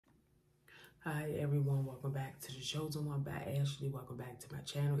Hi everyone, welcome back to the Chosen One by Ashley. Welcome back to my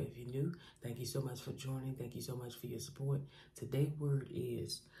channel. If you're new, thank you so much for joining. Thank you so much for your support. Today's word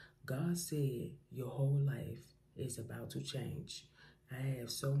is, God said your whole life is about to change. I have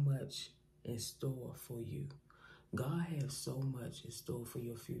so much in store for you. God has so much in store for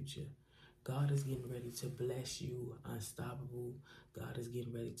your future. God is getting ready to bless you unstoppable. God is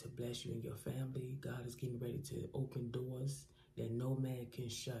getting ready to bless you and your family. God is getting ready to open doors that no man can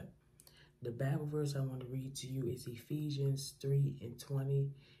shut. The Bible verse I want to read to you is Ephesians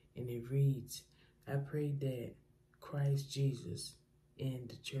 3:20, and it reads, I pray that Christ Jesus and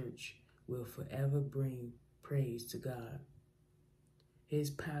the church will forever bring praise to God.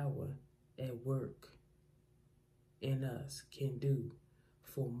 His power at work in us can do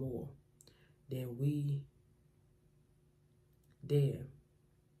for more than we dare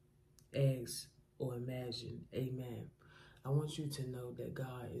ask or imagine. Amen. I want you to know that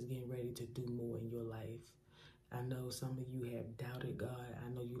God is getting ready to do more in your life. I know some of you have doubted God.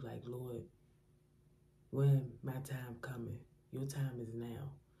 I know you like, Lord, when my time coming? Your time is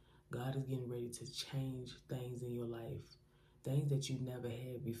now. God is getting ready to change things in your life, things that you never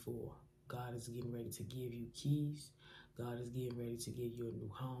had before. God is getting ready to give you keys. God is getting ready to give you a new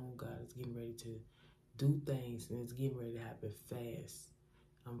home. God is getting ready to do things, and it's getting ready to happen fast.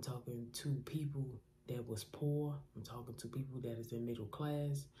 I'm talking to people that was poor. I'm talking to people that is in middle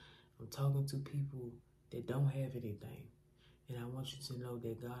class. I'm talking to people that don't have anything. And I want you to know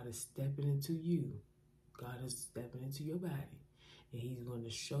that God is stepping into you. God is stepping into your body. And he's going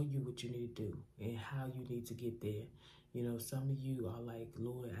to show you what you need to do and how you need to get there. You know, some of you are like,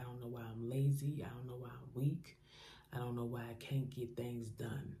 Lord, I don't know why I'm lazy. I don't know why I'm weak. I don't know why I can't get things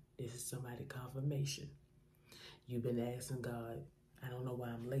done. This is somebody's confirmation. You've been asking God, I don't know why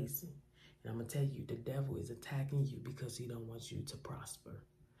I'm lazy. And I'm going to tell you, the devil is attacking you because he don't want you to prosper.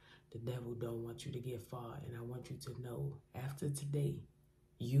 The devil don't want you to get far. And I want you to know, after today,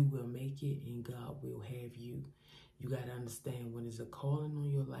 you will make it and God will have you. You got to understand, when there's a calling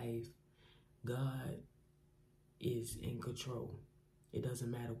on your life, God is in control. It doesn't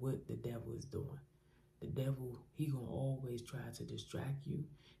matter what the devil is doing. The devil, he going to always try to distract you.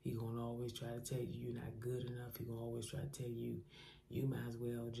 He going to always try to tell you you're not good enough. He going to always try to tell you, you might as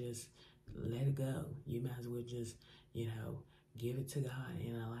well just let it go. You might as well just, give it to God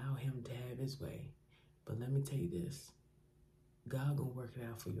and allow him to have his way. But let me tell you this, God going to work it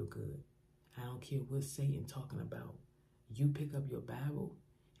out for your good. I don't care what Satan talking about. You pick up your Bible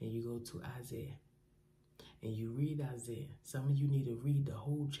and you go to Isaiah and you read Isaiah. Some of you need to read the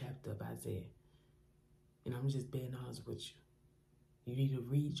whole chapter of Isaiah. And I'm just being honest with you. You need to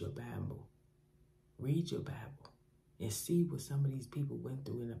read your Bible. Read your Bible and see what some of these people went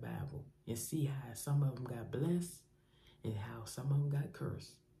through in the Bible, and see how some of them got blessed and how some of them got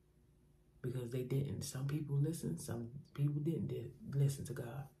cursed because they didn't. Some people listened, some people didn't listen to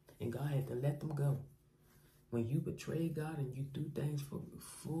God, and God had to let them go. When you betray God and you do things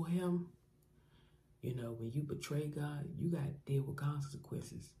for him, when you betray God, you got to deal with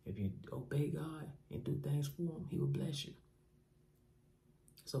consequences. If you obey God and do things for him, he will bless you.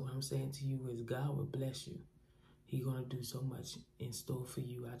 So what I'm saying to you is, God will bless you. He's going to do so much in store for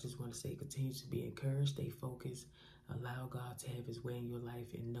you. I just want to say, continue to be encouraged, stay focused, allow God to have his way in your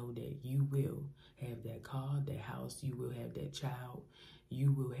life, and know that you will have that car, that house, you will have that child,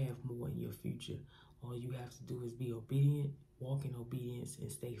 you will have more in your future. All you have to do is be obedient, walk in obedience, and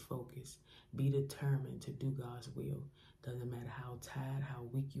stay focused. Be determined to do God's will. Doesn't matter how tired, how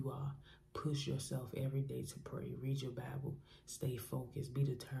weak you are. Push yourself every day to pray. Read your Bible. Stay focused. Be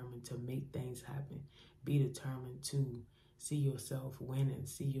determined to make things happen. Be determined to see yourself winning.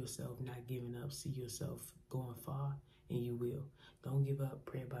 See yourself not giving up. See yourself going far, and you will. Don't give up.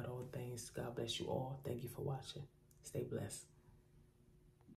 Pray about all things. God bless you all. Thank you for watching. Stay blessed.